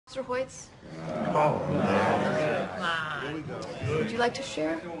Mr. Hoyts, Oh, would you like to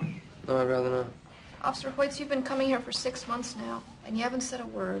share? no, I'd rather not. Officer Hoyts, you've been coming here for 6 months now, and you haven't said a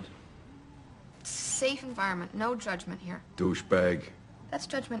word. Safe environment, no judgment here. Douchebag. That's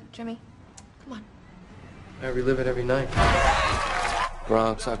judgment, Jimmy. Come on. I relive it every night.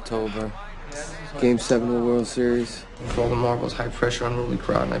 Bronx, October. Game 7 of the World Series. With all the marbles, high pressure, unruly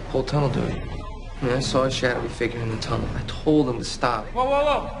crowd, and I pulled tunnel duty. I mean, I saw a shadowy figure in the tunnel. I told him to stop. Whoa, whoa,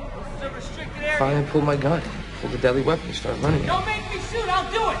 whoa! This is a restricted area. Finally, I pulled my gun. Pulled a deadly weapon and started running. Don't make me shoot,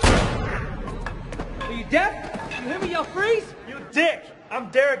 I'll do it! Are you deaf? You hear me yell freeze? You dick! I'm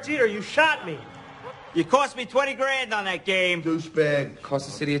Derek Jeter, you shot me. You cost me 20 grand on that game. Douchebag. Cost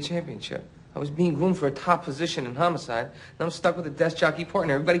the city a championship. I was being groomed for a top position in homicide, and I'm stuck with a desk jockey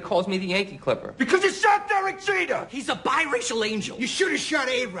partner. Everybody calls me the Yankee Clipper. Because you shot Derek Jeter! He's a biracial angel. You should have shot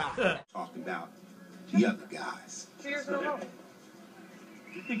A-Rod. Talking about the other guys. Cheers,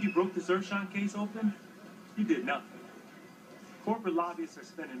 you think you broke the Zershon case open? You did nothing. Corporate lobbyists are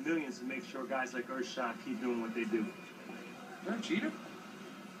spending millions to make sure guys like Ershon keep doing what they do. You're a cheater?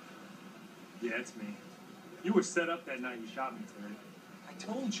 Yeah, it's me. You were set up that night you shot me, Terry. I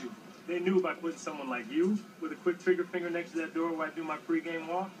told you. They knew by putting someone like you with a quick trigger finger next to that door where I do my pregame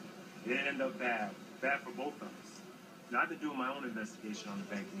walk, it'd end up bad. Bad for both of us. Now, I've been doing my own investigation on the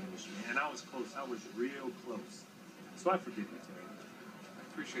banking industry, and I was close. I was real close. So I forgive you, Terry. I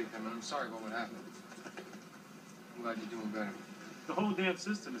appreciate that, man. I'm sorry about what happened. I'm glad you're doing better. The whole damn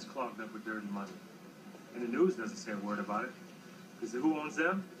system is clogged up with dirty money. And the news doesn't say a word about it. Because who owns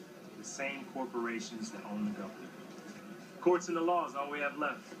them? The same corporations that own the government. Courts and the law is all we have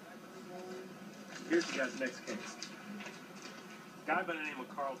left. Here's the guy's next case. Guy by the name of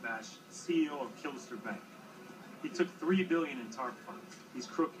Carl Bash, CEO of Kilster Bank. He took $3 billion in TARP funds. He's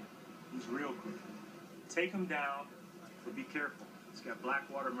crooked. He's real crooked. Take him down, but be careful. He's got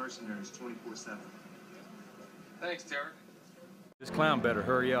Blackwater mercenaries 24/7. Thanks, Derek. This clown better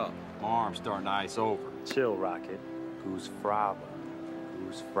hurry up. My arm's starting to ice over. Chill, Rocket. Goose fraba.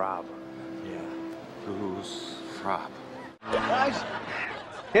 Goose fraba. Yeah. Goose fraba. Guys,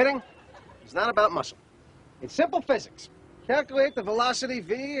 kidding? It's not about muscle. It's simple physics. Calculate the velocity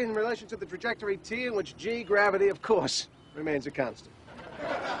v in relation to the trajectory t in which g, gravity, of course, remains a constant.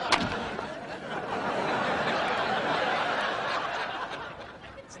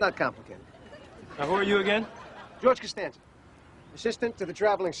 It's not complicated. Now, who are you again? George Costanza, assistant to the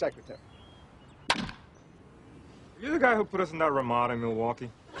traveling secretary. You're the guy who put us in that Ramada in Milwaukee.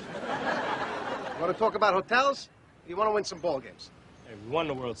 You want to talk about hotels? Or you want to win some ball games? Hey, we won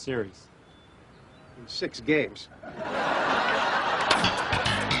the World Series. In 6 games.